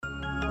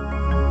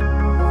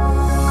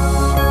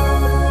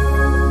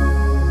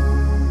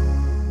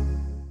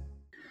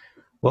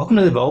Welcome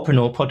to the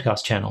Evolvepreneur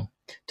podcast channel.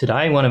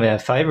 Today, one of our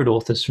favourite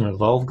authors from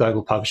Evolve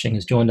Global Publishing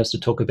has joined us to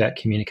talk about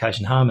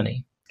communication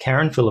harmony.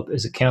 Karen Phillip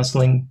is a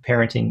counselling,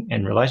 parenting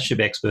and relationship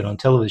expert on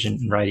television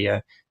and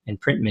radio and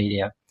print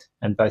media,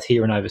 and both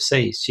here and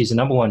overseas. She's a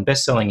 #1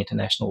 best-selling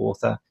international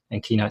author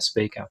and keynote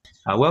speaker.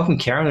 Welcome,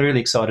 Karen. We're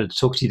really excited to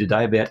talk to you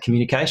today about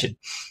communication.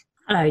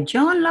 Hello,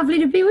 John. Lovely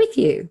to be with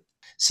you.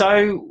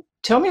 So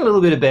tell me a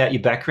little bit about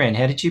your background.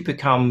 How did you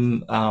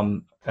become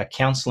a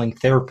counselling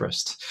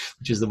therapist,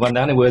 which is the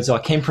only words I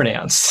can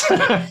pronounce?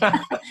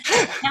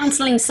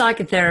 Counselling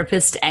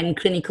psychotherapist and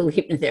clinical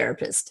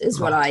hypnotherapist is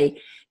Right.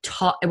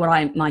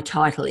 my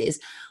title is.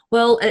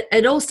 Well,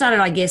 it all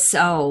started, I guess,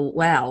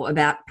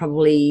 about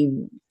probably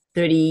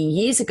 30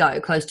 years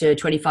ago, close to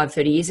 25,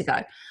 30 years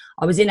ago.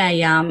 I was in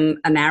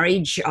a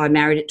marriage. I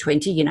married at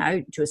 20,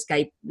 to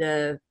escape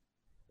the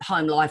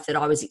home life that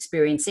I was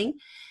experiencing,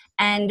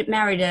 and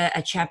married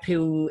a chap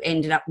who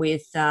ended up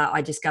with,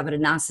 I discovered, a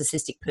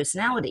narcissistic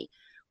personality,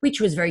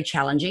 which was very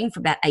challenging for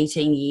about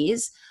 18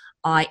 years.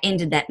 I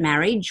ended that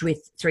marriage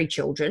with three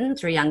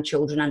young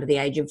children under the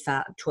age of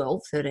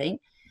 12, 13.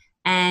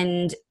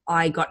 And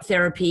I got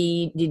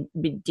therapy,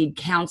 did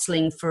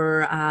counselling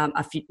for a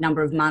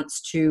number of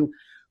months to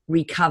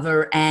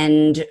recover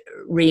and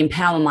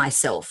re-empower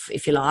myself,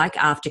 if you like,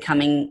 after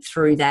coming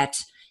through that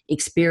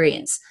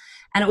experience.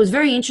 And it was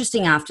very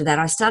interesting after that.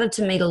 I started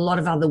to meet a lot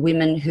of other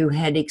women who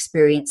had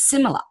experienced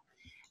similar.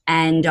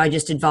 And I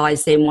just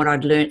advised them what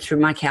I'd learned through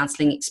my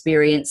counselling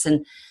experience.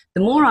 And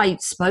the more I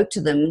spoke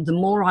to them, the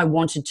more I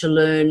wanted to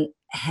learn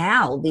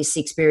how this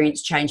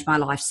experience changed my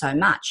life so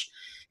much.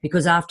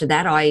 Because after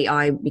that,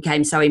 I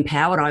became so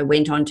empowered. I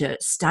went on to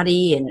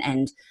study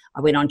and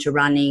I went on to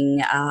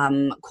running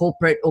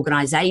corporate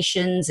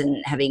organisations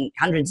and having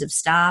hundreds of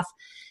staff.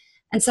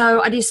 And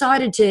so I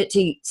decided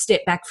to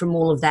step back from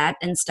all of that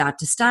and start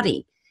to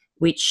study,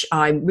 which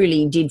I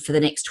really did for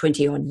the next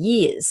 20 odd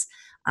years.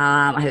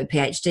 I have a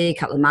PhD, a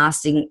couple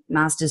of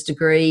master's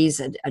degrees,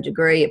 a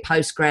degree, a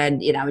postgrad,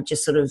 it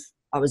just sort of,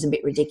 I was a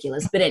bit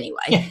ridiculous. But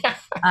anyway,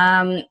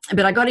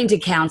 but I got into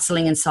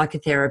counselling and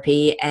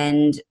psychotherapy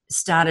and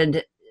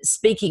started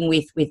speaking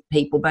with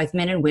people, both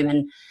men and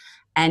women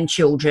and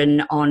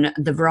children, on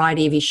the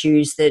variety of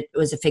issues that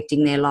was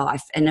affecting their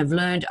life. And I've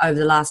learned over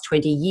the last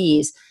 20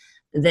 years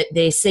that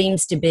there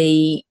seems to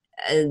be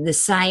the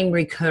same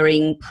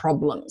recurring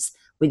problems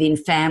within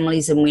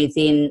families and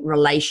within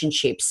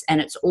relationships, and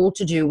it's all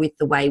to do with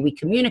the way we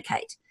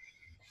communicate.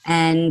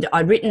 And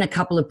I'd written a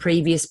couple of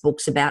previous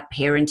books about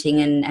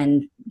parenting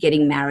and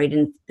getting married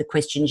and the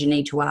questions you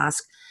need to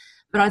ask.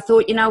 But I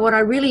thought, you know what, I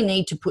really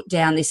need to put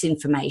down this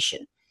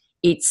information.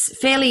 It's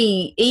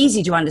fairly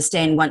easy to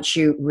understand once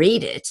you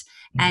read it,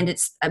 and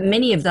it's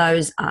many of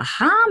those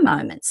aha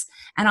moments.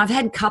 And I've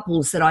had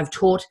couples that I've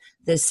taught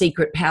the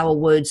secret power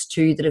words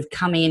to that have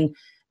come in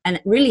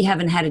and really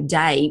haven't had a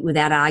day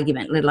without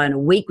argument, let alone a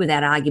week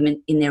without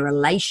argument in their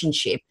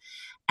relationship.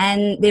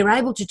 And they're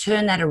able to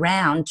turn that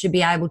around to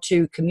be able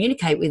to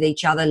communicate with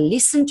each other,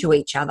 listen to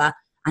each other,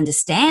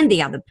 understand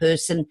the other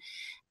person,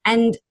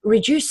 and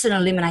reduce and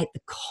eliminate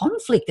the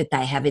conflict that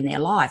they have in their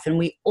life. And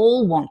we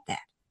all want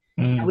that.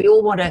 And we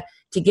all want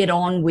to get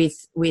on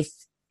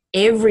with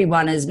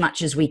everyone as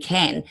much as we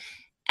can.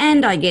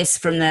 And I guess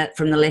from the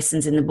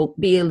lessons in the book,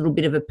 be a little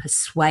bit of a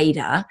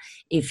persuader,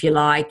 if you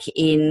like,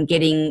 in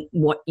getting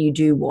what you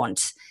do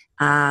want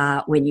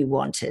when you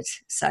want it.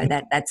 So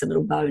that's a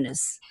little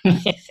bonus.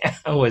 Yeah,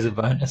 always a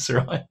bonus,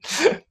 right?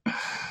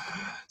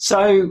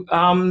 So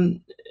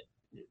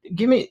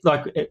give me,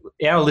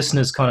 our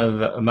listeners kind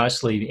of are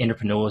mostly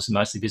entrepreneurs and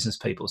mostly business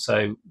people.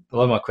 So a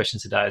lot of my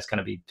questions today is going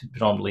to be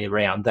predominantly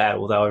around that,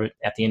 although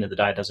at the end of the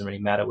day, it doesn't really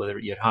matter whether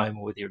you're at home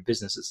or whether you're a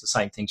business. It's the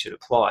same thing should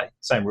apply.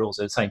 Same rules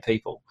are the same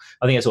people.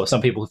 I think that's what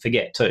some people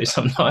forget too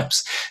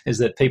sometimes, is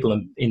that people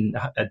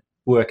at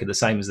work are the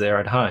same as they're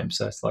at home.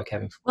 So it's like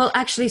having... Well,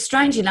 actually,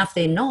 strange enough,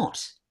 they're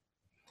not.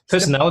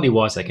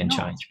 Personality-wise, they can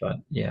change, but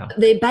yeah.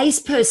 Their base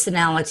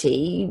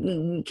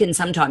personality can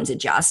sometimes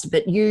adjust,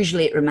 but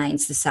usually it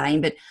remains the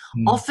same. But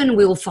often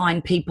we'll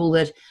find people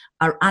that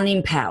are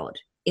unempowered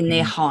in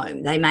their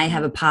home. They may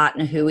have a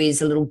partner who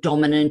is a little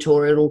dominant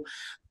or a little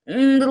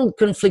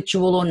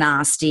conflictual or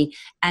nasty,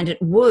 and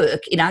at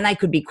work, and they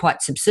could be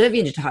quite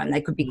subservient at home. They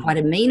could be quite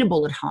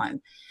amenable at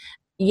home.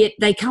 Yet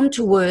they come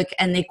to work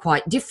and they're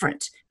quite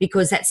different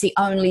because that's the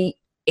only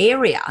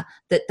area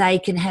that they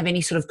can have any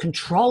sort of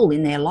control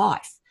in their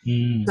life.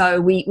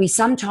 So we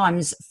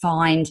sometimes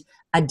find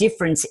a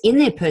difference in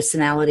their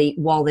personality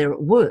while they're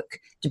at work,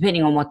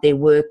 depending on what their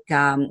work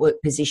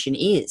position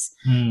is.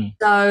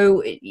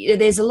 So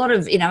there's a lot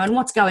of, and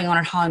what's going on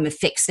at home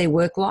affects their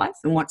work life,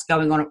 and what's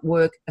going on at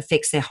work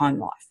affects their home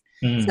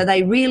life. So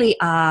they really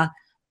are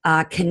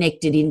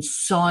connected in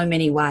so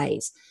many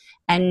ways.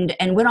 And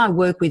when I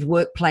work with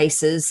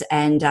workplaces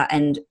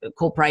and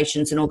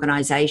corporations and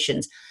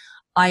organisations,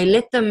 I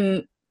let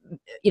them,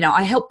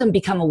 I help them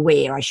become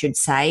aware, I should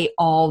say,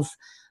 of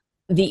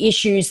the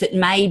issues that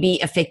may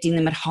be affecting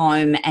them at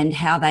home and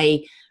how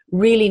they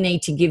really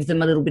need to give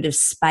them a little bit of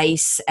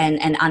space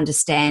and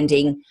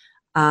understanding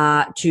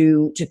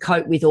to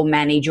cope with or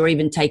manage, or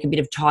even take a bit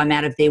of time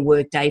out of their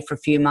workday for a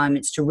few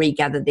moments to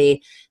regather their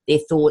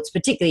thoughts,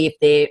 particularly if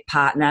their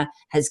partner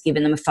has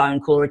given them a phone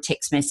call or a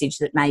text message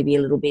that may be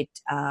a little bit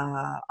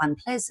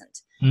unpleasant.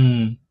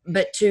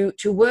 But to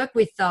work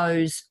with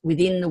those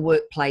within the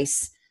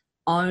workplace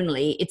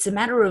only, it's a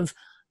matter of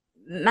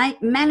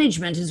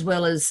management as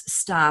well as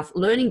staff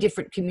learning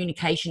different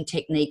communication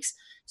techniques,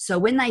 so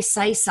when they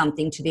say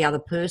something to the other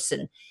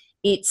person,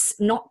 it's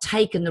not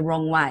taken the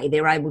wrong way.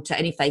 They're able to,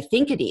 and if they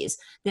think it is,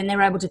 then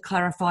they're able to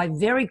clarify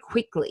very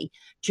quickly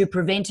to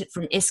prevent it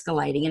from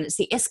escalating. And it's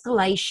the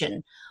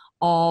escalation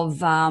of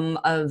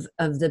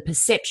the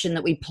perception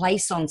that we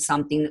place on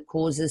something that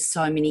causes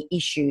so many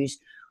issues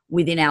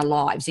within our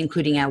lives,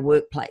 including our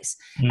workplace.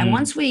 And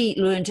once we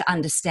learn to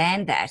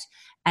understand that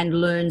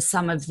and learn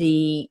some of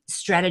the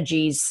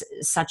strategies,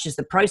 such as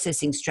the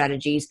processing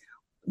strategies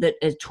that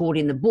are taught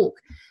in the book,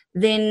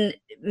 then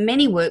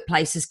many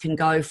workplaces can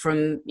go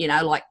from,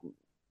 like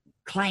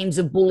claims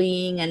of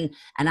bullying and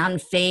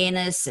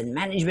unfairness and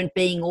management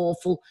being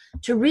awful,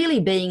 to really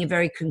being a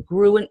very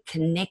congruent,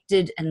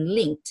 connected and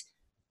linked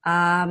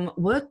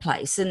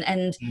workplace.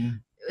 And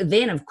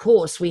then, of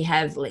course, we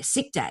have less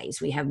sick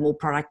days, we have more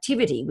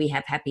productivity, we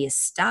have happier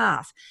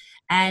staff,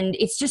 and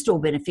it's just all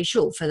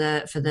beneficial for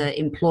the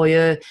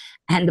employer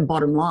and the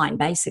bottom line,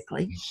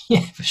 basically.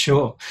 Yeah, for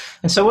sure.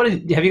 And so have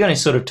you got any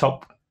sort of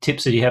top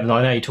tips that you have? And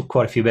I know you took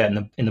quite a few about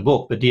in the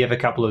book, but do you have a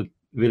couple of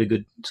really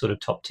good sort of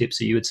top tips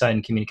that you would say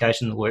in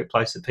communication in the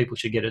workplace that people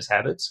should get as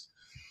habits?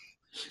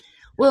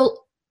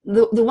 Well,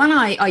 the one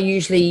I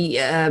usually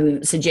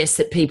suggest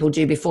that people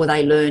do before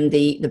they learn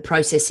the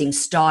processing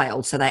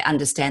style, so they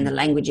understand the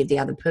language of the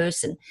other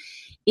person,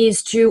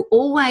 is to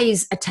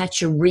always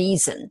attach a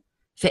reason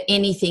for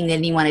anything that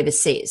anyone ever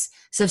says.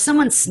 So if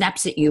someone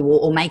snaps at you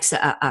or makes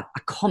a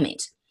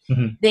comment,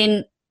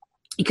 then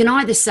you can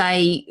either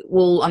say,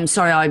 well, I'm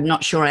sorry, I'm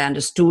not sure I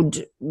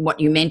understood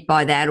what you meant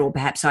by that, or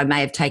perhaps I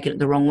may have taken it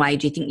the wrong way.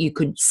 Do you think you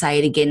could say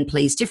it again,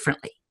 please,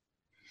 differently?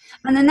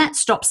 And then that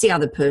stops the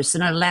other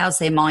person and allows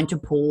their mind to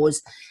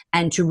pause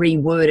and to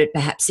reword it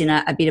perhaps in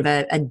a bit of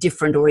a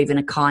different or even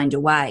a kinder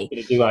way.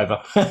 A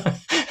do-over.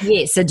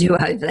 Yes, a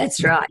do-over,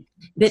 that's right.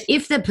 But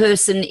if the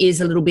person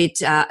is a little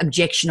bit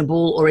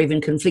objectionable or even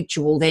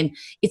conflictual, then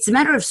it's a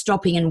matter of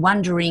stopping and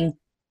wondering,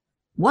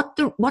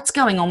 what's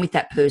going on with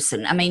that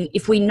person? I mean,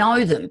 if we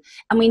know them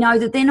and we know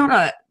that they're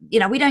not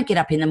we don't get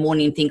up in the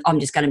morning and think, I'm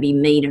just going to be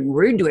mean and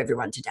rude to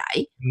everyone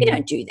today. We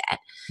don't do that.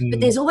 But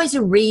there's always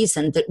a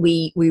reason that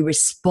we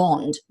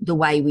respond the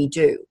way we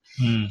do.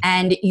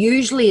 And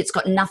usually it's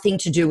got nothing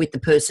to do with the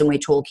person we're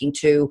talking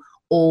to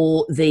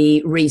or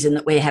the reason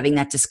that we're having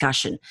that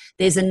discussion.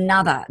 There's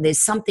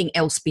something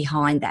else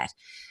behind that.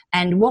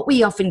 And what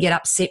we often get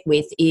upset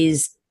with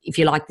is, if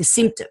you like, the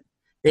symptom.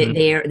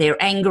 Their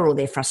anger or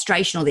their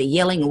frustration or their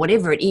yelling or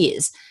whatever it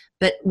is,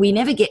 but we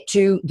never get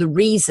to the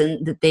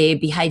reason that they're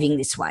behaving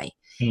this way.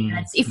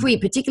 And if we,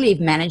 particularly if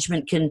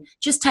management can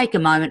just take a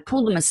moment,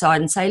 pull them aside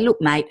and say, look,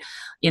 mate,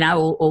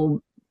 or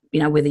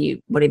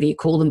whatever you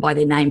call them by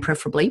their name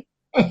preferably,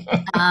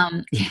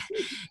 I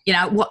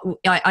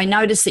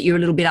noticed that you're a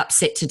little bit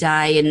upset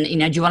today, and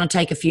do you want to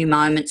take a few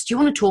moments? Do you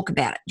want to talk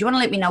about it? Do you want to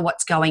let me know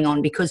what's going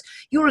on? Because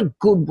you're a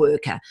good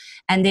worker.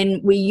 And then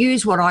we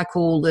use what I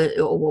call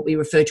or what we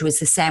refer to as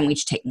the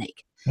sandwich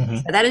technique.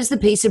 So that is the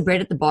piece of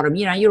bread at the bottom.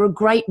 You're a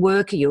great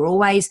worker, you're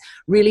always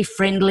really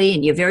friendly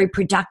and you're very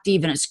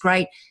productive and it's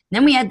great. And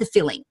then we add the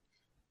filling.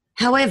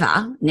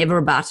 However, never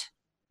a but,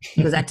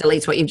 because that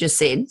deletes what you've just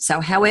said.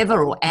 So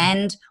however or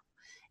and,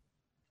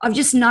 I've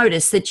just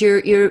noticed that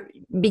you're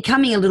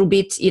becoming a little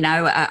bit,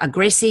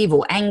 aggressive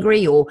or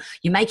angry, or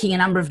you're making a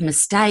number of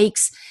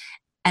mistakes,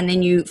 and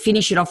then you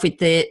finish it off with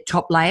the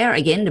top layer,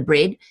 again, the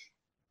bread.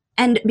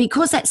 And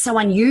because that's so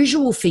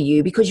unusual for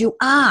you, because you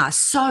are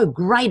so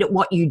great at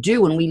what you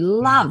do and we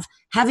love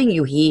having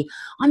you here,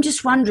 I'm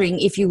just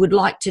wondering if you would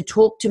like to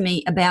talk to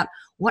me about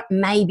what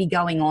may be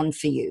going on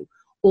for you.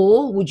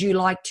 Or would you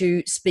like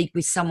to speak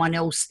with someone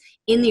else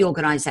in the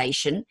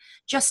organisation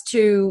just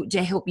to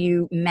help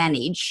you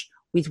manage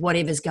with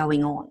whatever's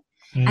going on?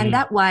 And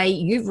that way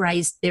you've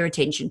raised their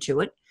attention to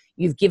it,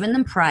 you've given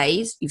them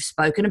praise, you've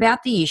spoken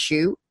about the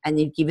issue, and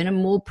you've given them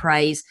more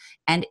praise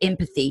and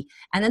empathy,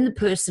 and then the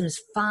person is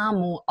far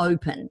more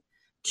open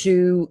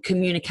to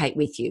communicate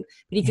with you.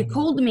 But if you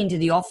called them into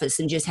the office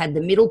and just had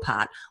the middle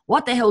part,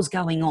 what the hell's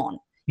going on?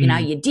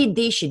 You did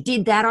this, you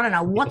did that, I don't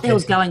know what the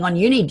hell's going on,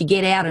 you need to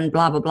get out and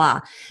blah blah blah,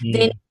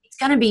 then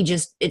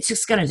it's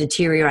just going to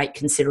deteriorate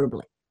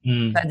considerably.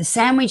 So the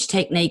sandwich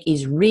technique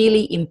is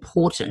really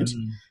important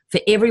for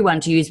everyone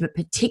to use, but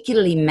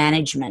particularly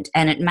management.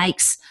 And it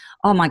makes,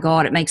 oh my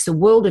God, it makes a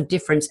world of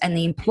difference. And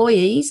the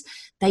employees,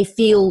 they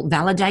feel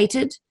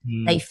validated.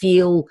 They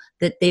feel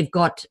that they've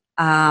got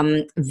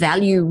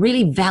value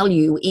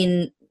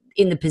in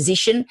the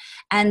position,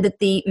 and that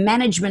the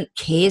management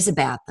cares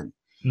about them.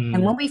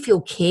 And when we feel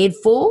cared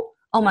for,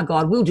 oh my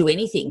God, we'll do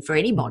anything for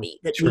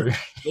anybody that we're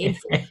cared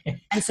for.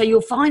 And so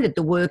you'll find that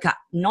the worker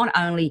not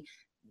only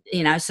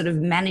sort of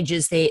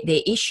manages their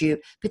issue,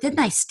 but then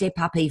they step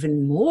up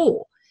even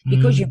more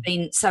because you've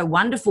been so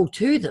wonderful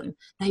to them,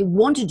 they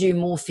want to do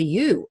more for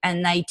you,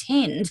 and they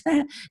tend,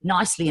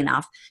 nicely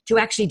enough, to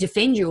actually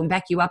defend you and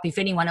back you up if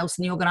anyone else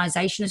in the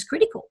organisation is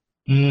critical.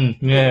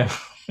 Yeah.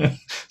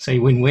 So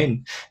you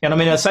win-win. And I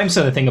mean, the same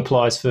sort of thing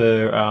applies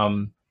for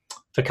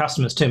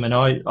customers too. And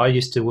I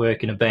used to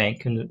work in a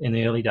bank in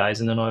the early days,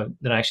 and then I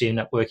actually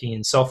ended up working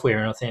in software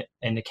and I think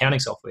in accounting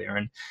software.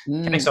 And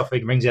accounting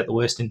software brings out the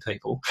worst in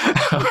people.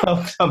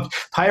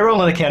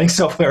 Payroll and accounting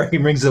software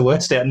brings the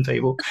worst out in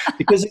people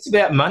because it's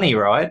about money,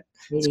 right?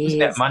 It's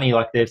about money,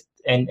 like they've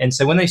and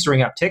so when they used to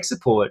ring up tech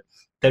support,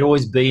 they'd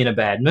always be in a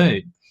bad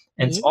mood,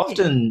 and it's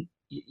often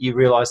you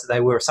realise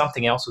that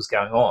something else was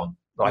going on.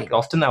 Like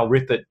often they'll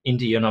rip it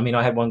into you. And I mean,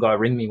 I had one guy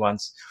ring me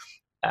once,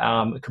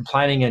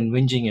 complaining and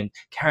whinging and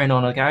carrying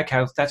on. I go,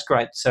 okay, that's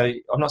great. So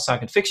I'm not saying I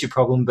can fix your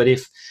problem, but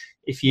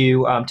if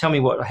you tell me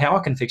how I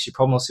can fix your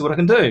problem, I'll see what I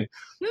can do.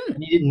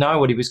 And he didn't know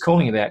what he was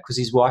calling about because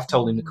his wife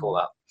told him to call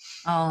up.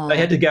 They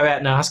had to go out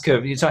and ask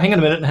her. So hang on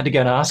a minute, and had to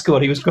go and ask her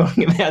what he was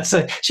calling about.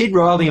 So she'd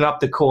riled him up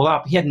to call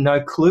up. He had no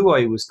clue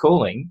why he was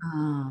calling.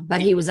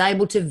 But he was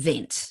able to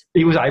vent.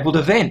 He was able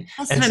to vent.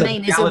 That's what I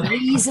mean. There's a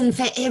reason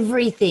for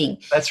everything.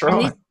 That's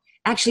right.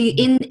 Actually,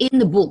 in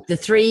the book, the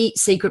 3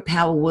 secret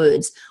power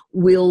words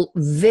will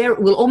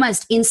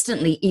almost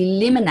instantly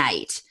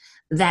eliminate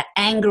that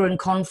anger and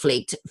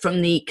conflict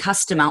from the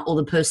customer or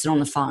the person on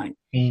the phone.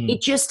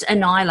 It just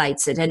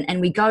annihilates it. And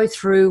we go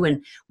through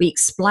and we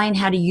explain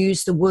how to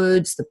use the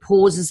words, the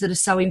pauses that are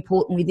so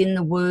important within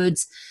the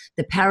words,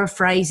 the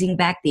paraphrasing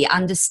back, the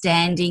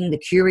understanding, the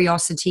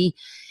curiosity.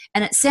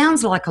 And it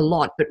sounds like a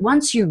lot, but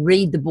once you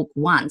read the book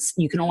once,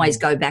 you can always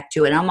go back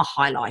to it. I'm a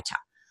highlighter.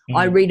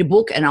 I read a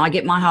book and I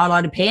get my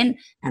highlighter pen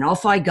and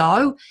off I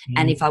go.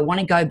 And if I want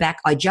to go back,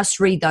 I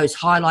just read those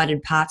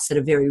highlighted parts that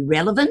are very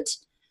relevant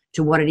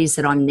to what it is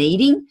that I'm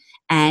needing.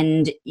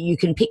 And you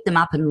can pick them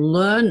up and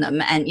learn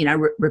them and,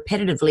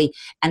 repetitively,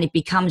 and it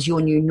becomes your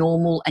new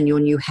normal and your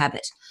new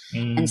habit.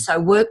 And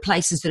so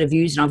workplaces that have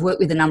used, and I've worked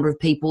with a number of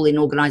people in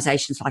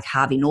organisations like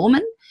Harvey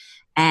Norman,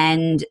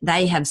 and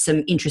they have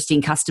some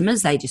interesting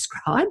customers they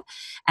describe,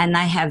 and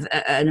they have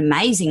an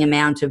amazing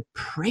amount of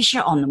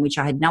pressure on them, which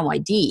I had no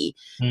idea,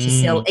 to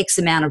sell X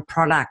amount of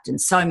product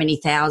and so many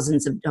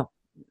thousands of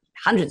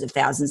hundreds of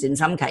thousands in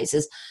some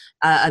cases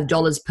of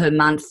dollars per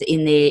month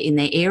in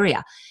their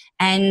area.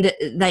 And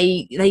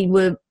they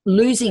were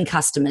losing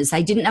customers.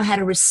 They didn't know how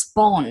to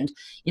respond.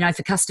 If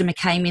a customer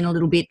came in a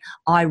little bit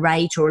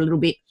irate or a little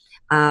bit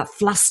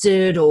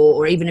flustered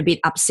or even a bit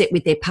upset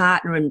with their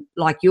partner, and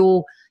like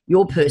your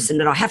person,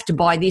 that I have to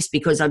buy this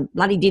because I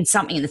bloody did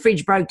something and the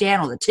fridge broke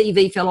down or the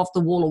TV fell off the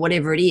wall or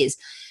whatever it is.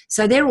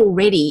 So they're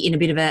already in a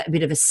bit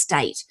of a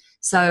state.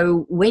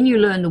 So when you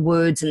learn the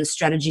words and the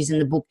strategies in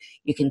the book,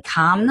 you can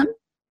calm them,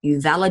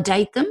 you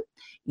validate them,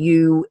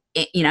 you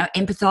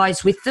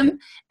empathize with them,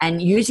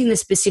 and using the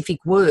specific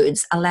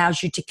words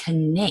allows you to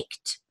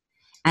connect.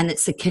 And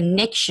it's the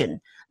connection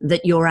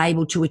that you're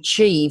able to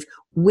achieve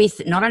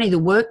with not only the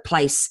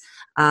workplace,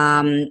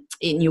 in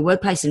your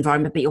workplace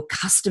environment, but your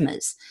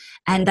customers.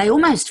 And they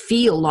almost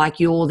feel like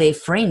you're their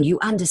friend. You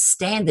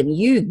understand them.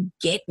 You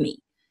get me.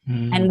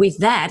 And with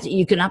that,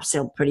 you can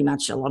upsell pretty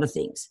much a lot of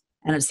things.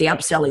 And it's the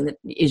upselling that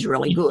is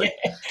really good.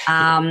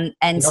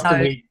 And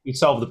so you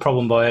solve the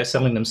problem by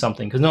selling them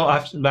something. Because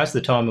most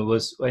of the time it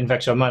was, in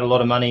fact, I made a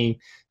lot of money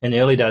in the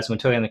early days when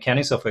I took an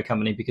accounting software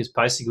company, because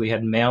basically we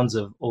had mounds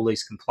of all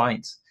these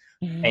complaints.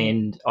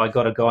 And I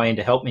got a guy in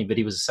to help me, but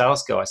he was a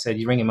sales guy. I said,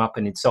 you ring him up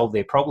and he'd solve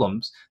their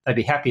problems. They'd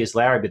be happy as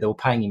Larry, but they were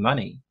paying you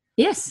money.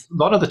 Yes. A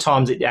lot of the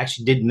times it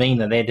actually did mean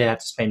that they had to have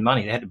to spend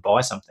money. They had to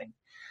buy something.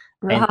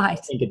 Right. And I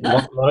think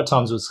a lot of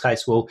times it was the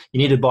case, well, you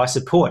need to buy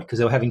support because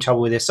they were having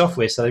trouble with their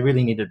software, so they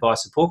really needed to buy a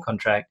support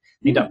contract.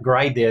 They need to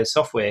upgrade their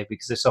software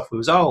because their software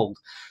was old.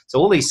 So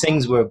all these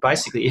things were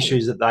basically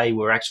issues that they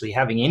were actually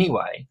having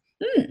anyway.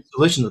 The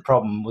solution to the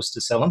problem was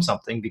to sell them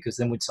something, because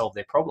then we'd solve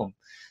their problem.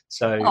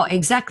 So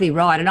exactly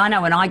right. And I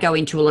know when I go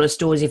into a lot of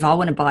stores, if I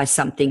want to buy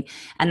something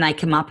and they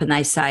come up and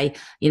they say,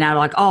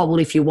 like, oh, well,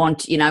 if you want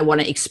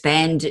to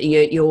expand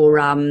your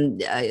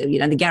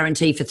the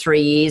guarantee for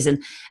 3 years.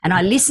 And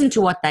I listen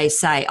to what they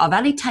say. I've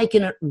only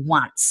taken it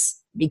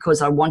once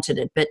because I wanted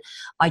it, but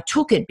I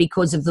took it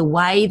because of the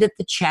way that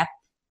the chap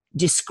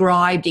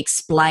described,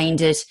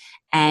 explained it,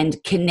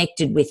 and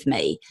connected with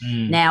me.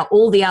 Now,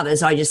 all the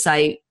others, I just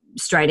say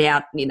straight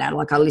out,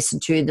 like I listen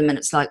to them and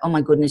it's like, oh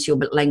my goodness, your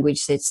language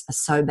sets are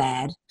so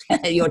bad.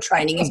 Your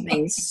training has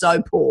been so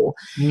poor.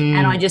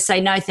 And I just say,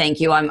 no, thank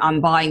you.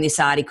 I'm buying this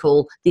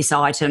article, this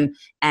item,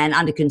 and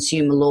under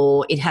consumer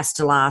law, it has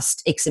to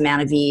last X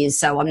amount of years.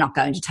 So I'm not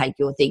going to take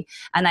your thing.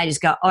 And they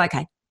just go, oh,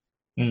 okay.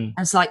 And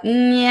it's like,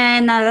 yeah,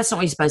 no, that's not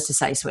what you're supposed to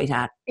say,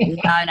 sweetheart.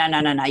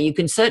 No. You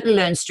can certainly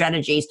learn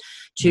strategies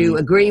to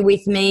agree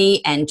with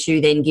me and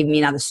to then give me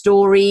another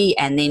story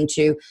and then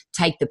to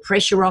take the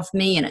pressure off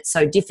me. And it's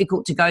so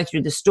difficult to go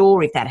through the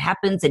store. If that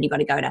happens, then you've got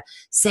to go to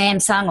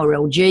Samsung or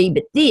LG.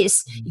 But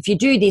this, if you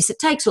do this, it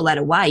takes all that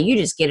away. You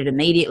just get it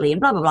immediately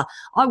and blah, blah, blah.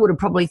 I would have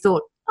probably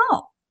thought,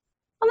 oh,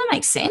 well, that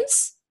makes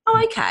sense. Oh,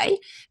 okay.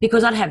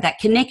 Because I'd have that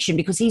connection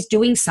because he's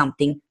doing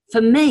something for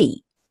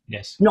me.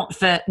 Yes. not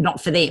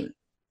for them.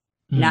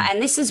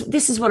 And this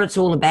is what it's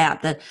all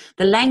about. The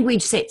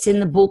language sets in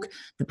the book,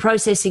 the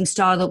processing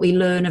style that we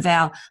learn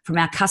from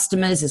our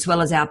customers as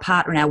well as our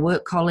partner and our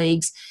work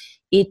colleagues.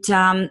 It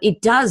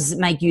does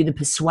make you the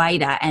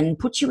persuader and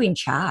puts you in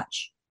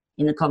charge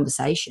in the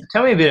conversation.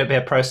 Tell me a bit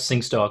about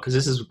processing style, because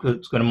this is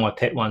one of my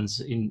pet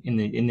ones in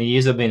the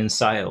years I've been in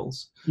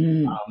sales.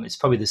 It's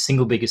probably the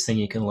single biggest thing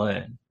you can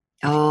learn.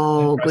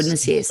 Oh,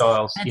 goodness, yes.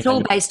 Styles, it's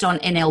all based on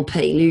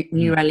NLP,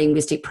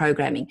 neuro-linguistic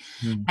programming.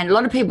 And a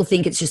lot of people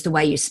think it's just the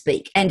way you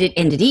speak. And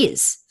it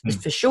is,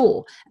 for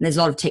sure. And there's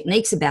a lot of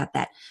techniques about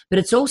that. But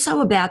it's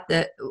also about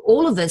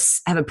all of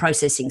us have a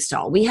processing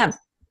style. We have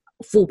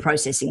full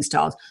processing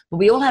styles, but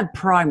we all have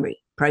primary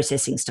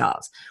processing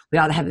styles. We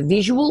either have a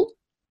visual,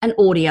 an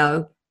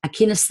audio, a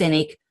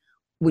kinesthetic,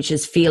 which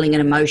is feeling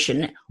and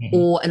emotion,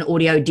 or an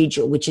audio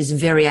digital, which is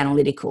very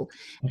analytical.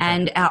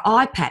 And our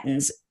eye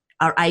patterns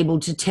are able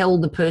to tell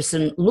the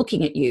person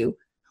looking at you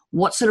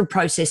what sort of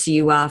processor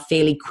you are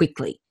fairly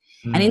quickly.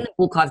 And in the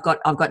book, I've got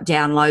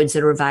downloads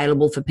that are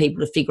available for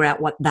people to figure out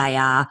what they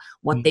are,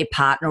 what their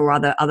partner or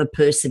other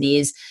person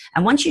is.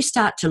 And once you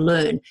start to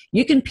learn,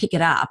 you can pick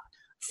it up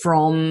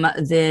from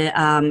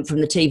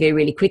the TV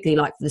really quickly.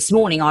 Like this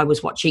morning, I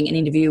was watching an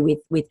interview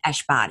with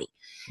Ash Barty.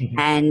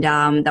 And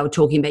they were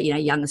talking about,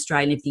 Young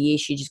Australian of the Year.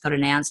 She just got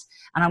announced.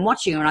 And I'm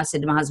watching her and I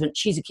said to my husband,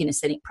 she's a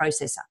kinesthetic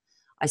processor.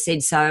 I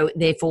said, so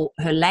therefore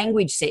her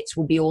language sets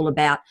will be all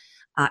about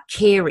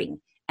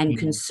caring and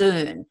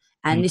concern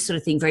and this sort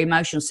of thing, very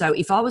emotional. So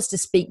if I was to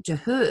speak to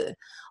her,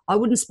 I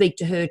wouldn't speak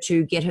to her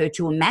to get her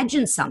to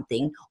imagine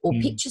something or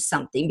picture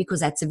something, because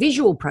that's a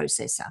visual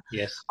processor.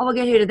 Yes. I would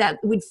get her to that,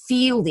 would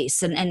feel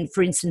this. And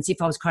for instance,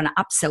 if I was trying to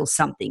upsell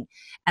something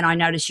and I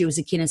noticed she was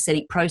a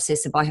kinesthetic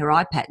processor by her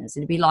eye patterns,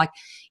 it'd be like,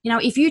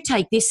 if you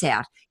take this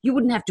out, you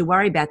wouldn't have to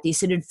worry about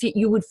this.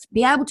 You would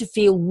be able to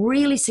feel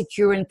really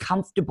secure and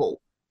comfortable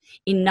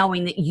in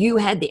knowing that you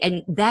had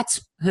and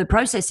that's her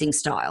processing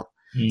style.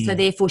 So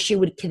therefore she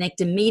would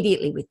connect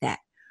immediately with that.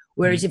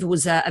 Whereas if it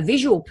was a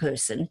visual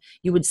person,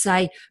 you would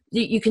say,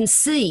 you can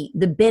see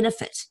the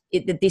benefit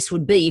that this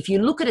would be. If you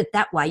look at it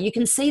that way, you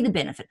can see the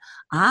benefit.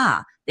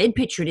 They'd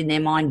picture it in their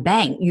mind,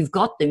 bang, you've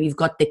got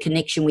the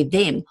connection with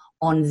them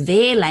on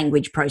their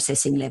language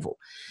processing level.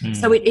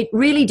 So it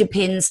really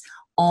depends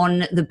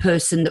on the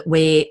person that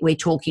we're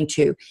talking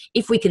to.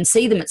 If we can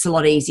see them, it's a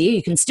lot easier.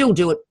 You can still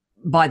do it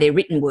by their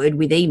written word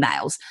with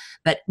emails.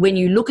 But when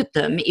you look at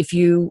them, if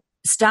you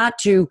start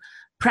to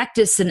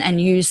practice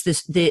and use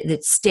the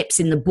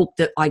steps in the book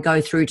that I go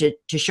through to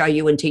show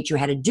you and teach you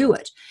how to do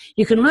it,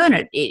 you can learn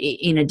it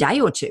in a day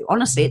or two.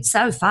 Honestly, it's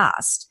so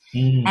fast.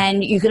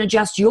 And you can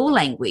adjust your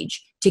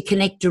language to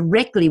connect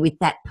directly with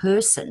that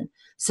person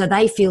so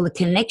they feel the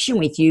connection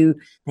with you,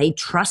 they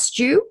trust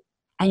you,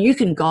 and you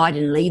can guide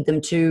and lead them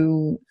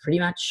to pretty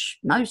much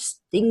most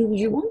things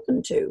you want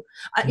them to.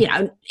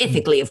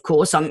 Ethically, of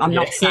course. I'm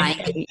not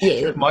saying...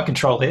 My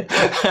control here.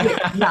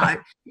 No,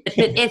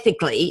 but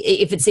ethically,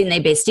 if it's in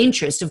their best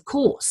interest, of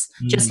course.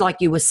 Just like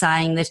you were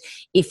saying that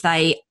if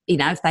they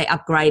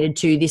upgraded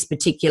to this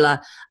particular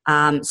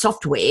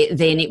software,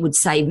 then it would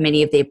save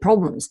many of their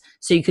problems.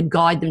 So you could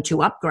guide them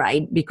to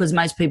upgrade, because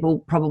most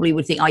people probably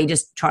would think, you're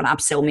just trying to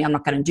upsell me, I'm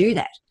not going to do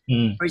that.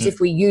 Whereas if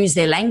we use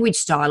their language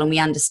style and we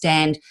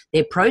understand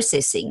their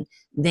processing,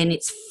 then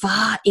it's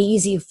far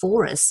easier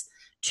for us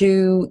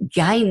to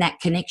gain that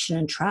connection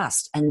and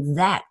trust. And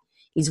that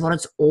is what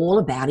it's all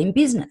about in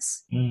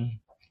business.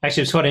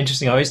 Actually, it's quite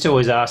interesting. I used to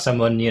always ask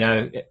someone,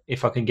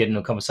 if I can get in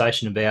a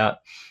conversation about,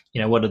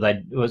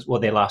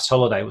 what their last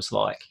holiday was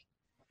like.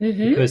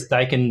 Because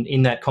they can,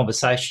 in that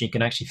conversation, you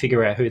can actually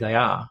figure out who they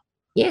are.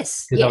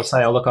 Yes. Because they'll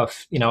say, look, I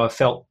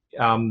felt,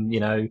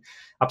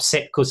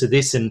 upset because of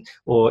this,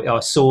 or I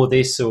saw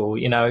this, or,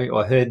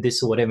 I heard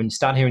this or whatever, and you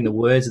start hearing the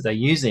words that they're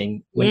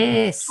using.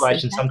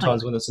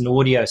 Sometimes when it's an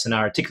audio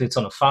scenario, particularly it's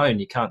on a phone,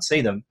 you can't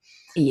see them.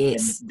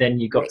 Yes. Then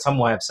you've got some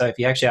way of, so if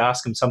you actually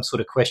ask them some sort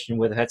of question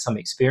where they've had some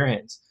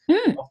experience,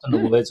 often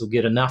the words will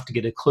get enough to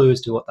get a clue as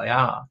to what they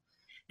are.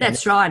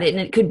 That's right. And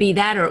it could be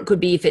that, or it could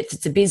be if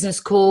it's a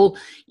business call,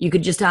 you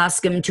could just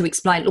ask them to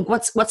explain, look,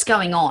 what's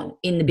going on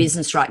in the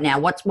business right now?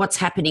 What's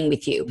happening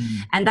with you?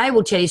 And they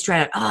will tell you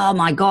straight out, oh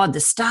my God,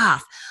 the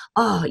staff.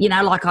 Oh,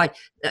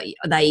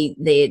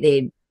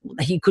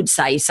 he could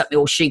say something,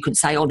 or she could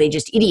say, oh, they're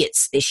just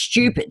idiots. They're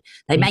stupid.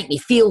 They make me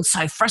feel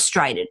so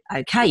frustrated.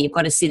 Okay, you've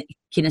got a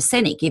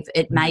kinesthetic. If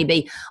it may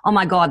be, oh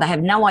my God, they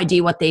have no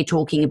idea what they're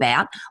talking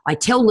about. I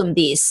tell them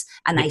this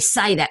and they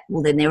say that,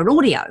 well, then they're an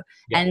audio,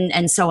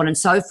 and so on and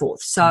so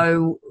forth.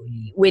 So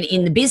when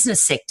in the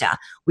business sector,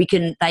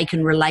 they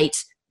can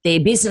relate their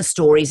business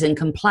stories and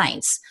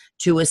complaints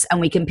to us,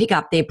 and we can pick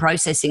up their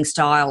processing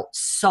style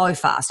so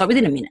fast, like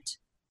within a minute.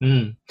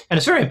 And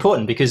it's very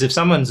important, because if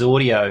someone's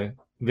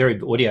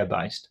very audio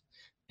based,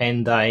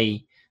 and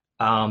they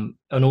and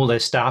all their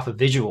staff are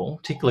visual,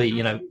 particularly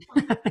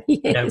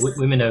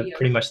women are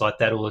pretty much like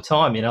that all the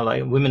time.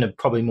 Like women are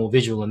probably more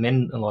visual than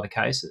men in a lot of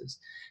cases.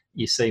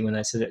 You see when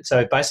they say that.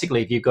 So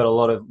basically, if you've got a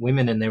lot of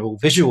women and they're all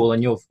visual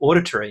and you're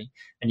auditory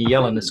and you're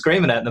yelling and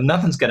screaming at them,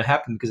 nothing's going to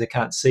happen, because they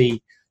can't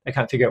see they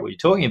can't figure out what you're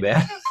talking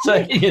about. So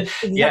Exactly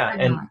yeah,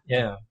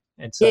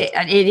 and so yeah,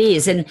 and it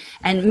is, and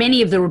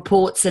many of the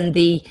reports and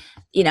the,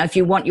 you know, if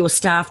you want your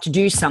staff to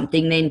do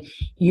something, then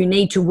you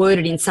need to word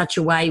it in such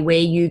a way where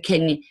you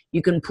can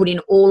put in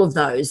all of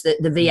those,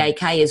 the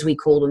VAK as we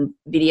call them,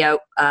 video,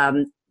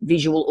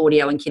 visual,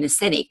 audio, and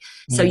kinesthetic.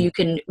 So you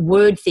can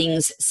word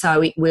things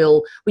so it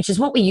will, which is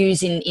what we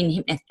use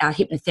in our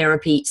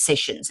hypnotherapy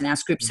sessions and our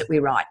scripts that we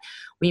write.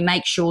 We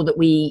make sure that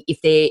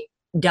if they're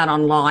done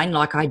online,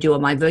 like I do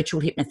on my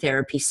virtual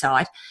hypnotherapy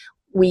site,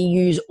 we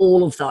use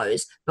all of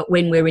those. But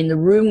when we're in the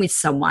room with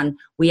someone,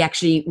 we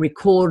actually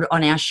record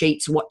on our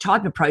sheets what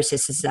type of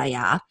processes they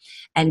are,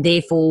 and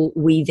therefore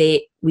we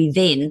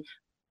then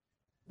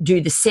do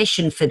the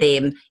session for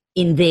them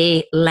in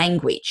their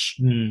language.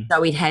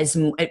 So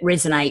it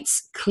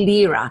resonates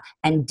clearer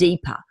and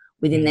deeper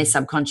within their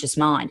subconscious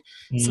mind.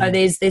 So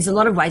there's a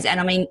lot of ways. And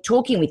I mean,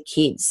 talking with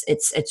kids,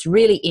 it's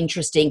really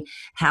interesting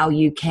how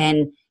you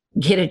can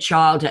get a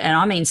child, and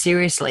I mean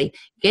seriously,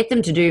 get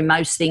them to do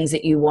most things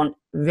that you want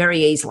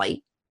very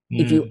easily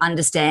if you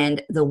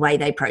understand the way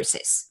they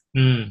process.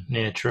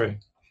 Yeah, true.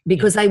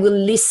 Because they will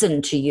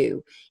listen to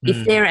you.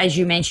 If they're, as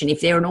you mentioned,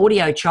 if they're an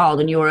audio child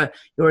and you're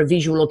a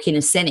visual or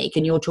kinesthetic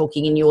and you're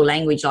talking in your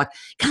language, like,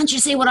 can't you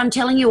see what I'm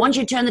telling you? Once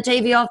you turn the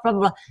TV off, blah,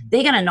 blah, blah,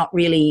 they're going to not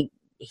really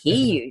hear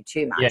you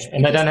too much. Yeah,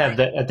 and they don't have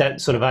at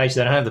that sort of age,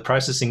 they don't have the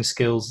processing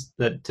skills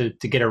that to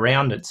get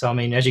around it. So, I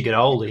mean, as you get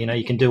older, you know,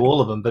 you can do all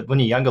of them, but when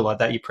you're younger like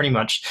that, you're pretty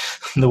much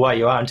the way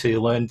you are until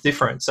you learn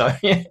different. So,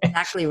 yeah.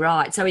 Exactly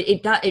right. So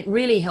it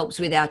really helps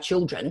with our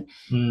children.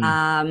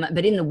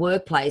 But in the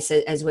workplace,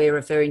 as we're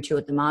referring to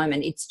at the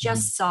moment, it's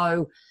just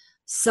so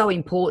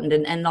important.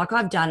 And like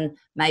I've done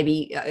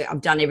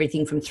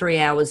everything from 3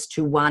 hours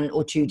to 1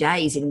 or 2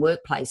 days in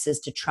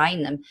workplaces to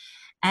train them.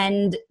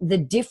 And the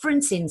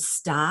difference in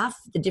staff,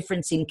 the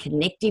difference in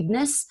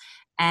connectiveness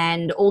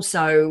and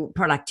also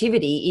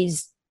productivity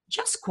is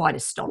just quite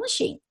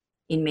astonishing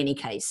in many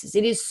cases.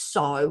 It is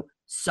so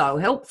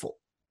helpful.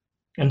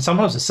 And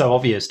sometimes it's so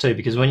obvious too,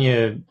 because when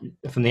you're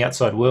from the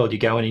outside world, you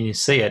go in and you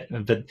see it,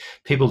 but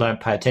people don't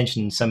pay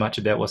attention so much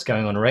about what's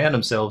going on around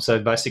themselves. So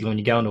basically when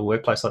you go into a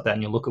workplace like that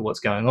and you look at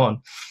what's going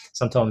on,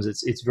 sometimes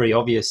it's very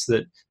obvious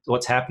that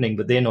what's happening,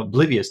 but they're not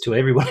oblivious to it.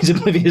 Everybody's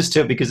oblivious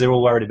to it because they're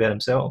all worried about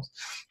themselves.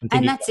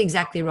 And that's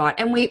exactly right.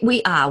 And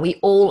we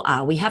all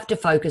are. We have to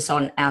focus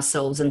on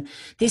ourselves. And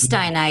this day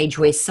and age,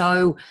 we're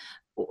so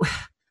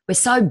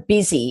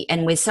busy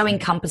and we're so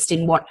encompassed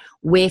in what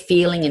we're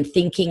feeling and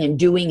thinking and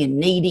doing and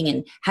needing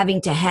and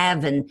having to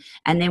have. And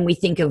then we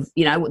think of,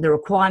 you know, the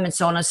requirements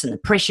on us and the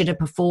pressure to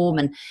perform.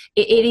 And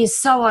it is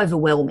so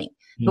overwhelming.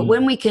 But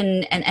when we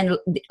can, and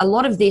a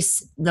lot of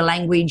this, the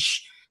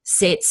language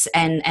sets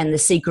and the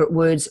secret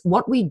words,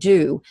 what we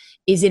do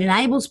is it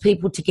enables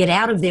people to get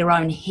out of their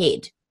own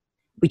head,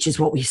 which is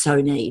what we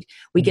so need.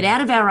 We get out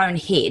of our own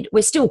head.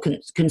 We're still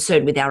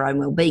concerned with our own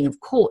well-being, of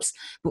course,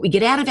 but we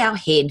get out of our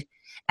head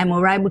and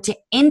we're able to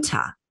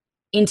enter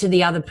into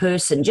the other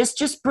person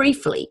just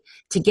briefly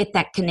to get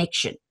that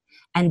connection.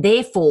 And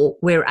therefore,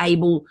 we're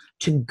able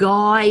to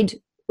guide,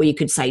 or you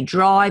could say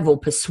drive or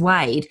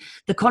persuade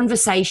the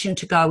conversation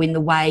to go in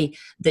the way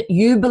that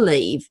you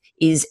believe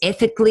is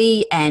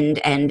ethically and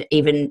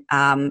even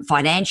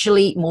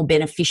financially more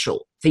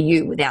beneficial for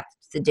you, without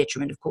the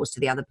detriment, of course, to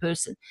the other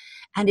person.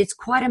 And it's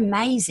quite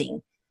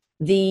amazing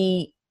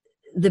the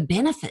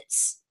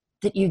benefits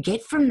that you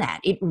get from that.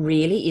 It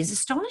really is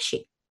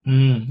astonishing.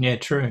 Yeah,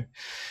 true.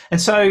 And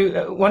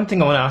so one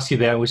thing I want to ask you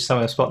about, which is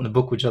something I spot in the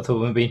book, which I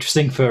thought would be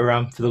interesting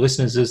for the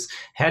listeners, is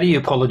how do you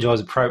apologise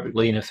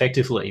appropriately and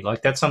effectively?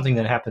 Like that's something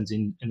that happens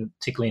in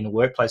particularly in a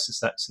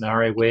workplace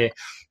scenario where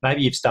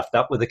maybe you've stuffed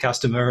up with a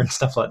customer and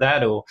stuff like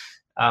that, or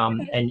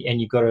and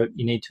you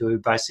need to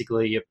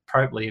basically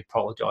appropriately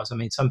apologise. I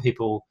mean, some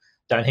people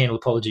don't handle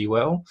apology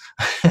well.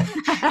 You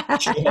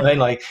know what I mean?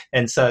 Like,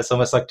 and so it's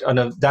almost like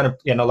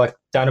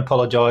don't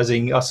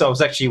apologising. So I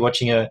was actually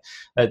watching a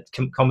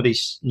comedy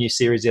new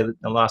series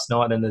last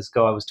night, and this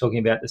guy was talking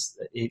about this.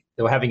 They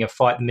were having a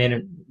fight.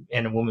 Men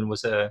and a woman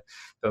they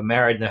were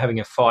married, and they're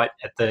having a fight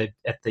at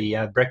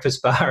the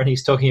breakfast bar, and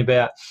he's talking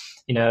about,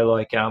 you know,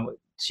 like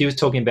she was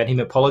talking about him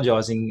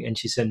apologising, and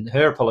she said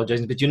her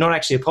apologising, but you're not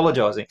actually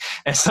apologising.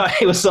 And so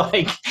it was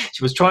like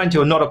she was trying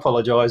to not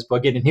apologise by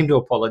getting him to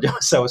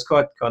apologise. So it was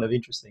quite kind of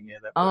interesting. Yeah.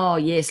 Oh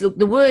yes, look,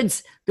 the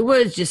words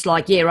just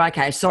like, yeah,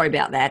 okay, sorry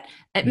about that.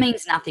 It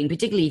means nothing,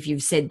 particularly if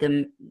you've said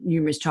them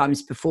numerous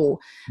times before.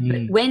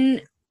 But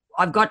when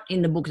I've got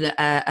in the book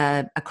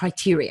a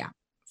criteria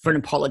for an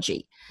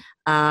apology,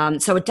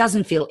 so it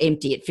doesn't feel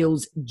empty; it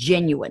feels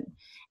genuine,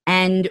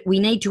 and we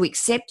need to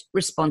accept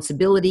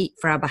responsibility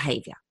for our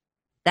behaviour.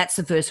 That's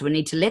the first one. We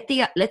need to let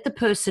the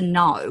person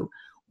know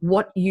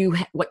what you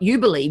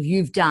believe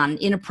you've done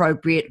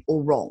inappropriate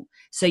or wrong.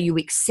 So you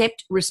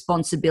accept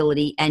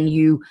responsibility and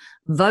you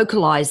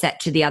vocalize that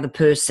to the other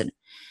person.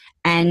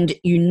 And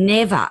you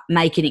never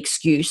make an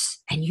excuse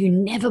and you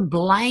never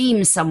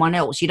blame someone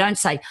else. You don't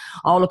say,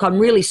 oh, look, I'm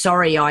really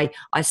sorry I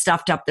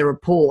stuffed up the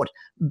report,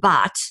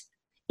 but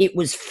it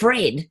was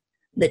Fred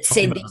that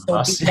said this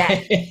or did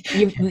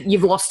that,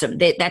 you've lost them.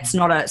 That's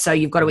not a. So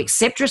you've got to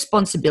accept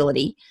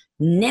responsibility,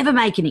 never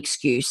make an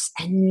excuse,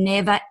 and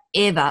never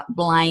ever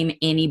blame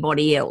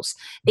anybody else.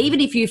 Even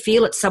if you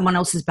feel it's someone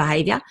else's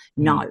behaviour,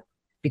 no,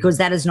 because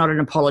that is not an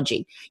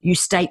apology. You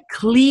state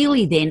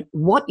clearly then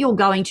what you're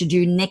going to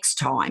do next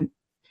time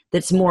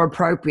that's more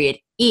appropriate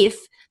if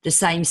the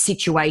same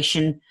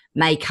situation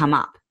may come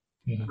up.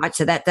 Right?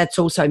 So that's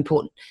also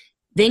important.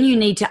 Then you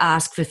need to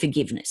ask for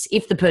forgiveness.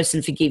 If the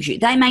person forgives you,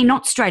 they may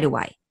not straight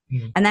away,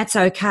 and that's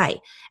okay.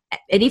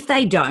 And if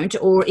they don't,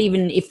 or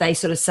even if they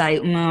sort of say,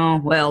 oh,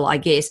 well, I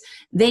guess,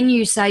 then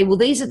you say, well,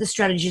 these are the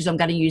strategies I'm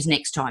going to use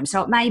next time.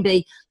 So it may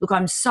be, look,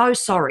 I'm so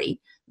sorry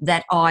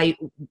that I,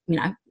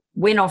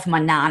 went off my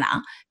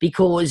nana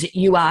because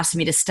you asked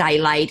me to stay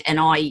late and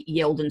I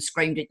yelled and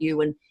screamed at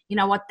you. And you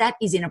know what? That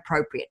is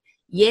inappropriate.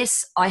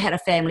 Yes, I had a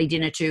family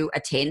dinner to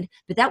attend,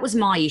 but that was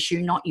my issue,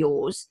 not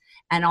yours.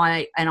 And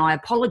I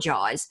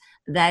apologise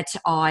that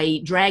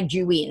I dragged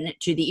you in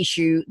to the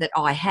issue that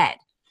I had.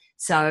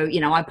 So,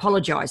 I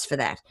apologise for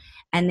that.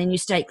 And then you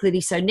state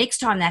clearly, so next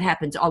time that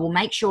happens, I will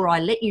make sure I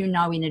let you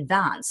know in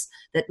advance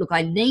that, look,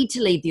 I need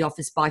to leave the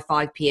office by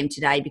 5 p.m.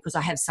 today because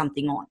I have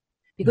something on.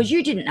 Because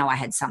you didn't know I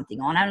had something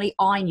on, only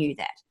I knew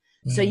that.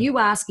 So you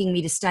asking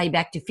me to stay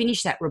back to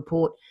finish that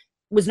report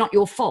was not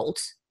your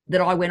fault that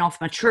I went off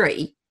my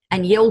tree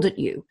and yelled at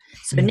you.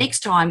 So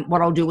next time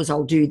what I'll do is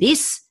I'll do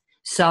this.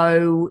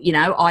 So,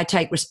 I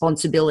take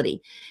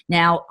responsibility.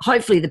 Now,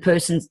 hopefully the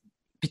person,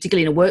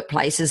 particularly in a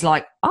workplace, is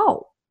like,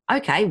 oh,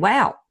 okay,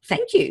 wow,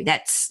 thank you.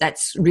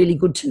 That's really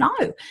good to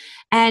know.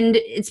 And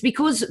it's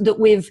because that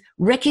we've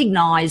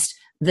recognised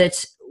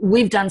that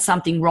we've done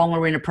something wrong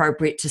or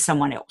inappropriate to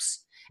someone else.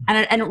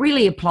 And it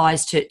really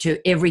applies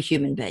to every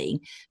human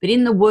being. But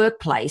in the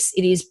workplace,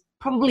 it is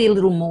probably a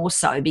little more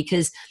so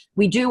because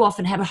we do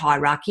often have a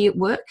hierarchy at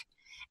work.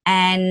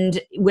 And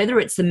whether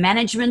it's the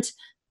management,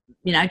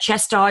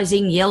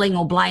 chastising, yelling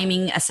or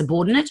blaming a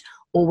subordinate,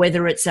 or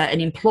whether it's an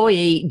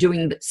employee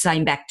doing the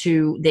same back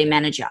to their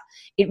manager,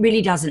 it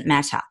really doesn't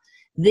matter.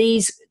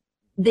 These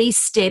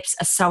steps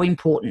are so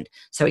important.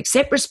 So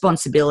accept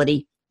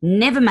responsibility,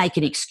 never make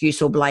an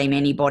excuse or blame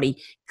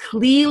anybody,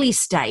 clearly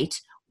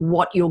state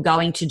what you're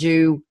going to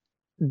do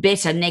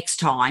better next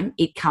time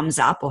it comes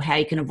up or how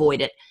you can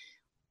avoid it.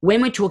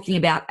 When we're talking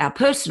about our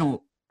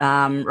personal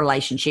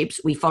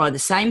relationships, we follow the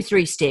same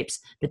 3 steps,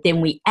 but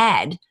then we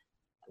add,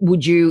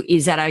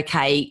 is that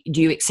okay?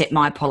 Do you accept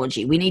my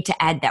apology? We need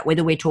to add that,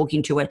 whether we're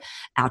talking to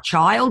our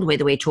child,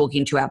 whether we're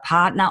talking to our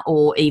partner,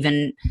 or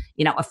even,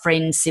 a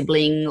friend,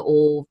 sibling,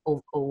 or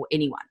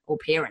anyone, or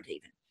parent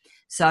even.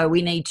 So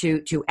we need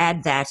to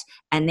add that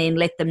and then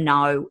let them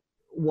know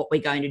what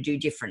we're going to do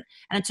different.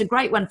 And it's a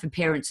great one for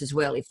parents as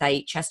well. If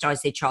they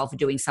chastise their child for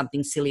doing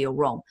something silly or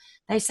wrong,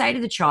 they say to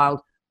the child,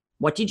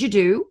 what did you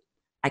do?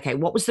 Okay,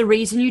 what was the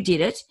reason you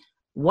did it?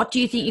 What do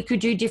you think you could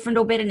do different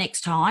or better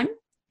next time?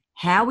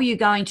 How are you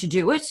going to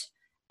do it?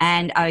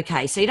 And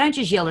okay, so you don't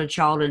just yell at a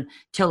child and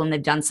tell them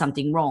they've done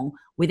something wrong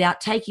without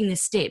taking the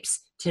steps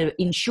to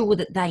ensure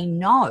that they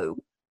know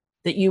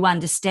that you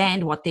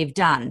understand what they've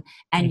done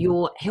and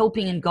you're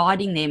helping and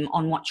guiding them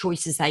on what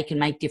choices they can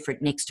make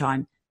different next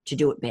time to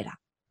do it better.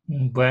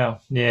 Wow,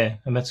 yeah,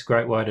 and that's a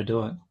great way to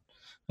do it.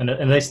 And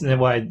at least in that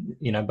way,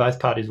 both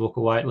parties walk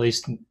away at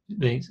least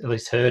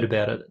heard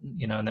about it,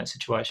 in that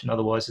situation.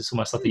 Otherwise, it's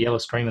almost like the yellow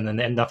scream, and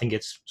then nothing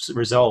gets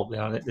resolved.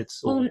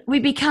 Well, we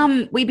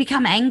become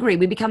angry,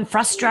 we become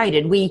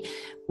frustrated. We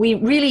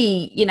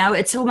really,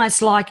 it's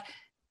almost like,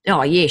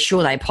 oh yeah,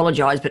 sure, they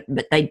apologise, but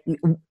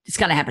it's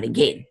going to happen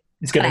again.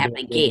 It's going to happen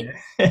again.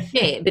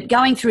 Yeah, but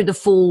going through the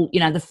full,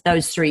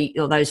 those 3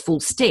 or those full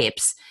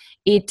steps,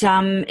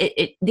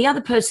 the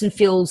other person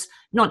feels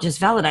not just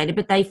validated,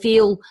 but they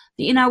feel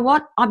that, you know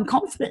what, I'm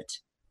confident.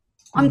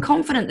 I'm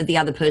confident that the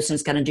other person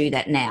is going to do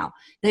that now.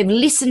 They've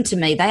listened to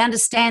me. They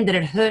understand that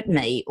it hurt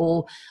me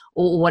or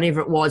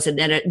whatever it was, and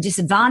that it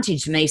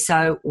disadvantaged me.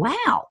 So,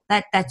 wow,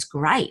 that's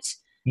great,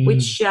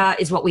 which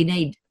is what we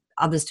need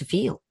others to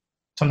feel.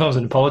 Sometimes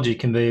an apology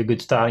can be a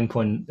good starting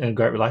point in a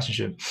great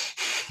relationship.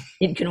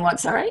 It can what,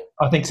 sorry?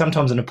 I think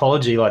sometimes an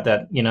apology like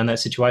that, in that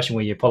situation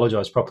where you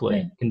apologise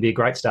properly can be a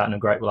great start in a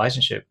great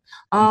relationship.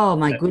 Oh,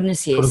 my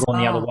goodness, yes. Could have gone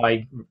the other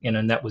way,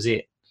 and that was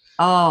it.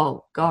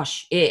 Oh,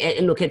 gosh.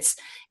 Look, it's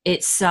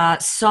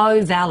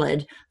so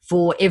valid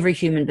for every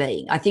human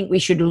being. I think we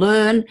should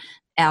learn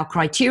our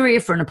criteria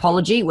for an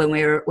apology when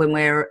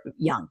we're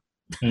young.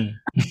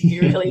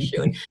 You really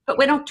should. But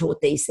we're not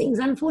taught these things,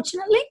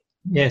 unfortunately.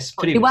 Yes.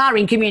 You are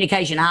in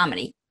communication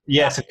harmony.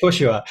 Yes, of course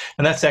you are.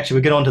 And that's actually,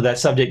 we'll get on to that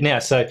subject now.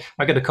 So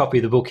I got a copy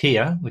of the book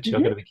here, which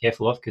I've got to be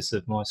careful of because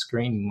of my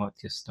screen might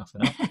just stuff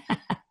it up.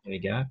 There we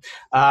go.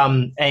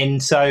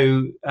 And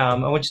so I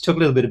want you to talk a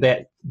little bit about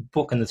the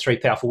book and the 3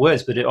 powerful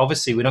words, but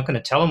obviously we're not going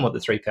to tell them what the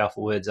 3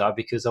 powerful words are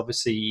because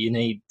obviously you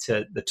need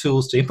the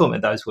tools to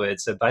implement those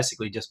words. So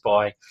basically just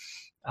by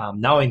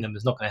knowing them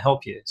is not going to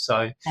help you.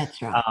 So that's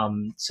right.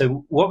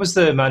 So what was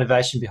the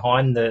motivation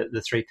behind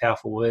the 3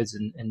 powerful words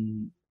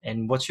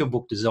and what's your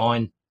book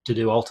designed to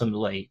do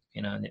ultimately,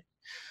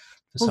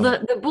 Well,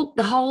 the book,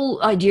 the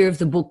whole idea of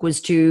the book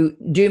was to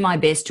do my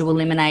best to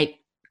eliminate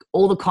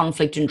all the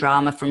conflict and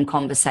drama from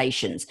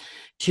conversations,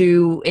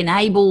 to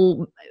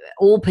enable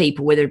all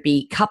people, whether it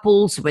be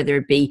couples, whether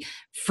it be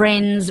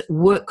friends,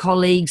 work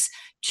colleagues,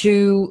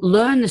 to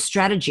learn the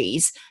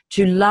strategies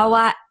to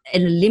lower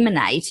and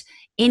eliminate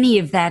any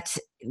of that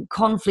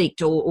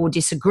conflict or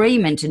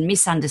disagreement and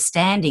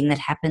misunderstanding that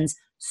happens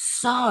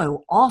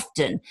so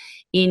often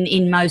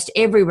in most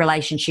every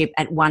relationship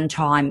at one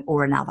time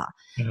or another.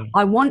 Mm-hmm.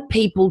 I want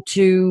people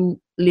to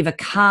live a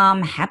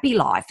calm, happy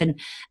life. And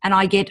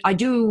I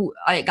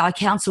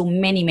counsel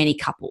many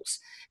couples,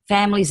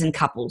 families and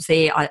couples.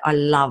 I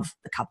love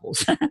the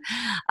couples.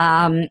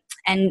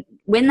 And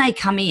when they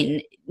come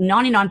in,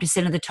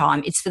 99% of the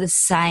time, it's for the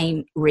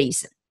same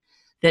reason,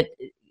 that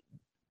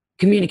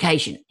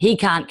communication. He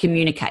can't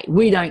communicate.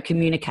 We don't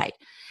communicate.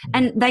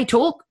 And they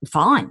talk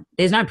fine.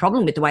 There's no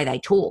problem with the way they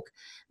talk.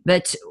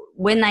 But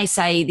when they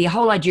say the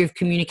whole idea of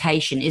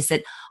communication is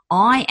that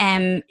I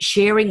am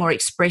sharing or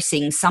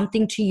expressing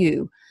something to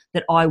you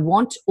that I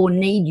want or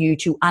need you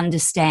to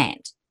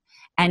understand.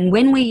 And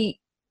when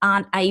we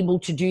aren't able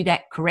to do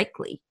that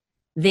correctly,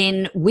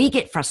 then we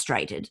get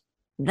frustrated.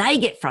 They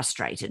get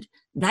frustrated.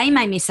 They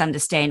may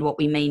misunderstand what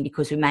we mean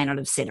because we may not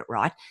have said it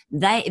right.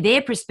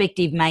 Their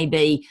perspective may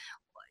be,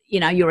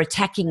 you're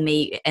attacking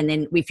me, and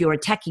then if you're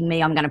attacking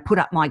me, I'm going to put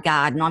up my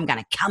guard and I'm going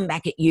to come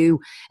back at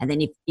you. And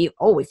then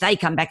if they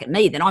come back at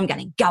me, then I'm going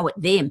to go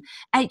at them.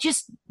 And it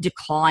just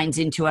declines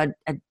into a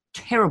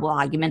terrible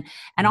argument.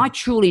 And I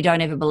truly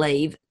don't ever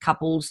believe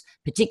couples,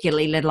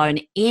 particularly, let alone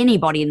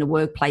anybody in the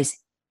workplace,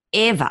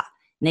 ever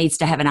needs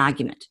to have an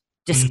argument.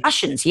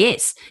 Discussions,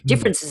 yes.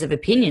 Differences of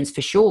opinions,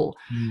 for sure.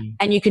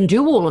 And you can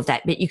do all of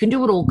that, but you can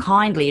do it all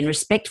kindly and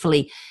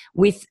respectfully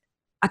with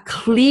a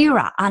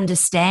clearer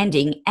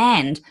understanding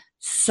and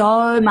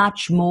so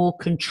much more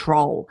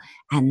control.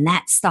 And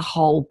that's the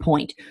whole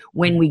point.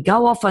 When we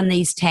go off on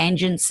these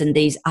tangents and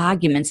these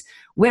arguments,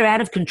 we're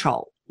out of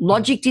control.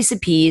 Logic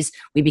disappears.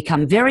 We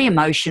become very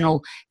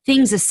emotional.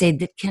 Things are said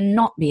that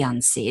cannot be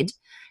unsaid.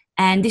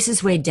 And this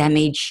is where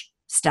damage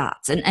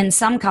starts. And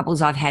some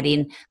couples I've had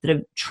in that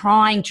are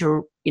trying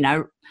to,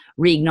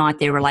 reignite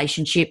their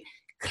relationship,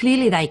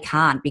 clearly they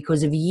can't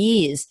because of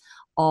years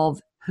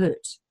of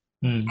hurt.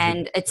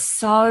 And it's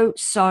so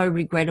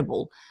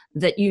regrettable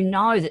that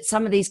that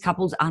some of these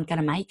couples aren't going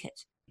to make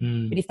it.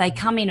 But if they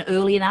come in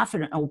early enough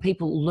or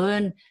people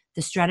learn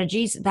the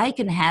strategies, they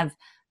can have,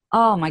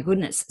 oh my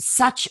goodness,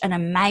 such an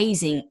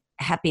amazing,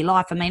 happy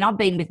life. I mean, I've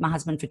been with my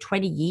husband for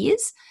 20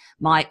 years,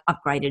 my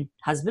upgraded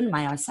husband,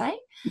 may I say.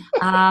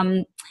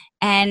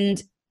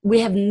 And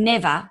we have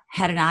never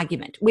had an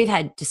argument. We've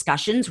had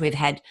discussions, we've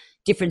had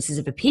differences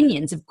of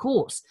opinions, of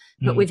course,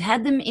 but we've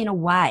had them in a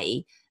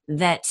way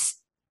that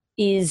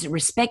is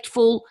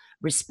respectful,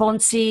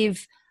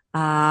 responsive,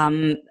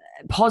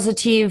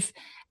 positive,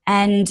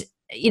 and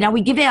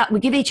we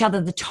give each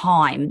other the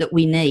time that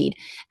we need.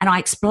 And I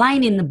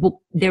explain in the book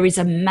there is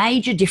a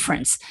major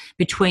difference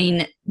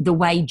between the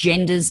way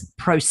genders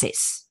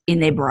process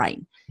in their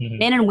brain.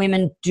 Men and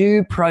women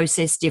do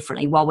process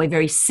differently. While we're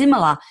very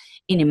similar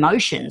in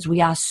emotions,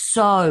 we are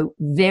so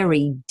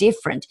very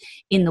different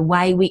in the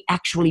way we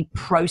actually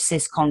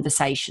process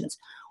conversations.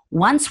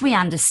 Once we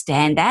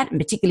understand that, and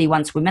particularly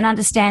once women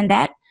understand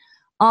that,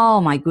 oh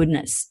my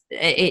goodness,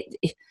 the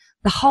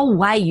whole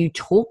way you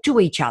talk to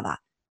each other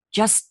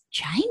just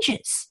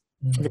changes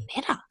for the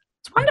better.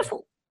 It's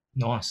wonderful.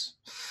 Nice.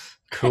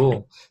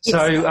 Cool.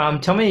 So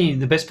tell me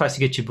the best place to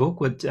get your book.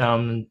 I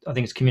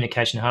think it's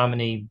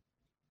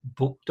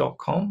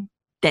communicationharmonybook.com.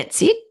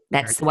 That's it.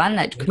 That's the one,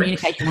 that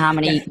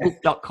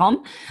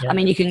communicationharmonybook.com. Yep. I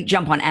mean, you can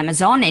jump on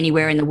Amazon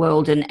anywhere in the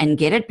world and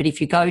get it. But if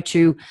you go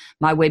to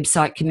my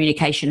website,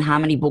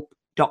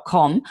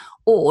 communicationharmonybook.com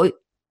or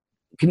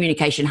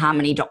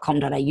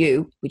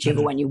communicationharmony.com.au,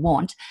 whichever one you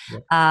want,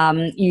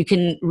 you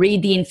can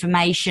read the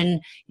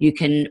information. You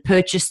can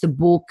purchase the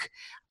book.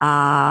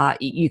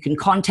 You can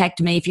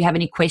contact me if you have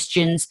any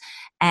questions.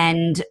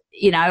 And,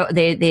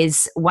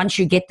 there's once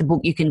you get the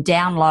book, you can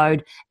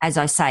download, as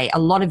I say, a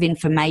lot of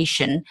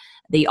information,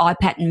 the eye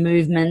pattern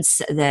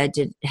movements, the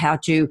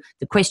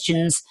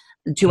questions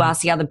to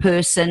ask the other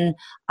person,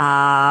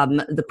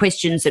 the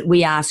questions that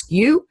we ask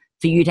you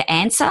for you to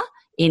answer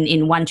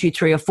in 1, 2,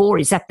 3, or 4.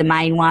 Is that the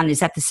main one?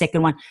 Is that the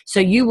second one? So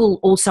you will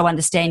also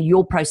understand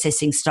your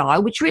processing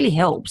style, which really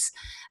helps.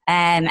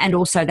 And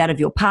also that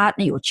of your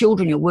partner, your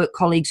children, your work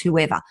colleagues,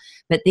 whoever.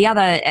 But the other,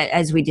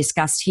 as we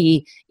discussed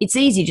here, it's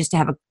easy just to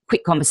have a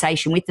quick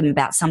conversation with them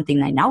about something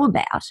they know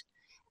about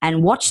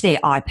and watch their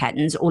eye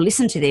patterns or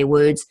listen to their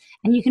words,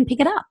 and you can pick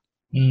it up.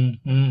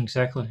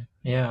 Exactly.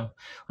 Yeah.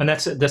 And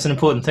that's an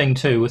important thing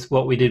too with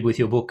what we did with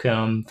your book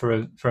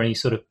for any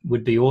sort of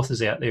would-be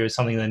authors out there, is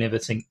something they never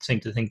seem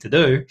to think to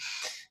do,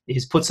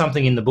 is put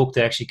something in the book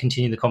to actually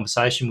continue the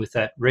conversation with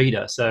that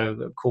reader. So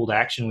a call to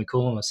action, we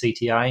call them a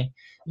CTA,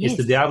 is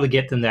to be able to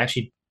get them to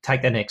actually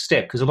take that next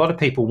step. Because a lot of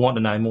people want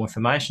to know more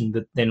information,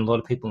 but then a lot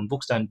of people in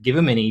books don't give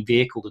them any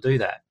vehicle to do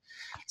that.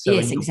 So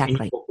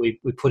exactly. We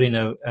put in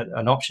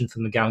an option for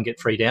them to go and get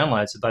free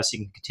downloads, so basically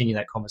you can continue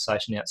that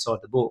conversation outside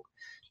the book.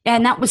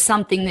 And that was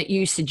something that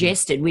you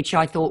suggested, which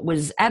I thought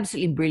was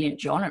absolutely brilliant,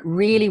 John. It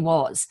really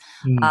was.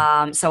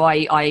 So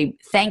I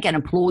thank and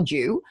applaud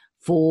you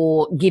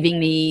for giving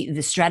me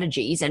the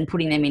strategies and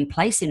putting them in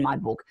place in my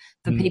book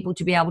for people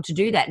to be able to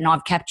do that. And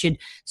I've captured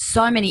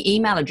so many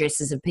email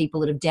addresses of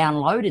people that have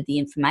downloaded the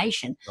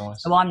information.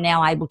 Nice. So I'm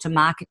now able to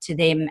market to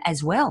them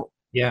as well.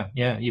 Yeah.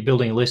 You're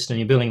building a list, and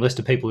you're building a list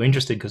of people who are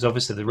interested, because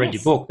obviously they read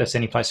your book. That's the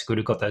only place you could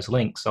have got those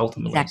links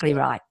ultimately. Exactly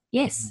right.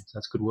 Yes. So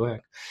that's good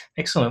work.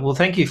 Excellent. Well,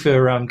 thank you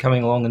for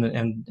coming along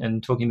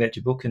and talking about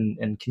your book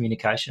and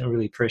communication. I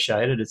really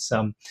appreciate it. It's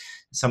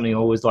something I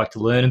always like to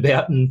learn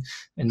about, and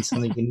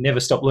something you can never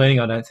stop learning,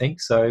 I don't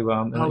think. So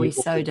we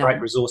so a great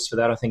resource for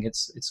that. I think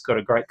it's got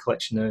a great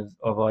collection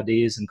of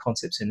ideas and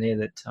concepts in there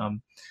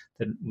that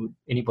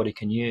anybody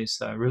can use.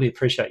 So I really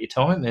appreciate your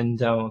time,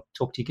 and I'll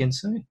talk to you again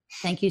soon.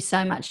 Thank you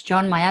so much,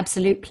 John. My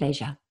absolute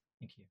pleasure.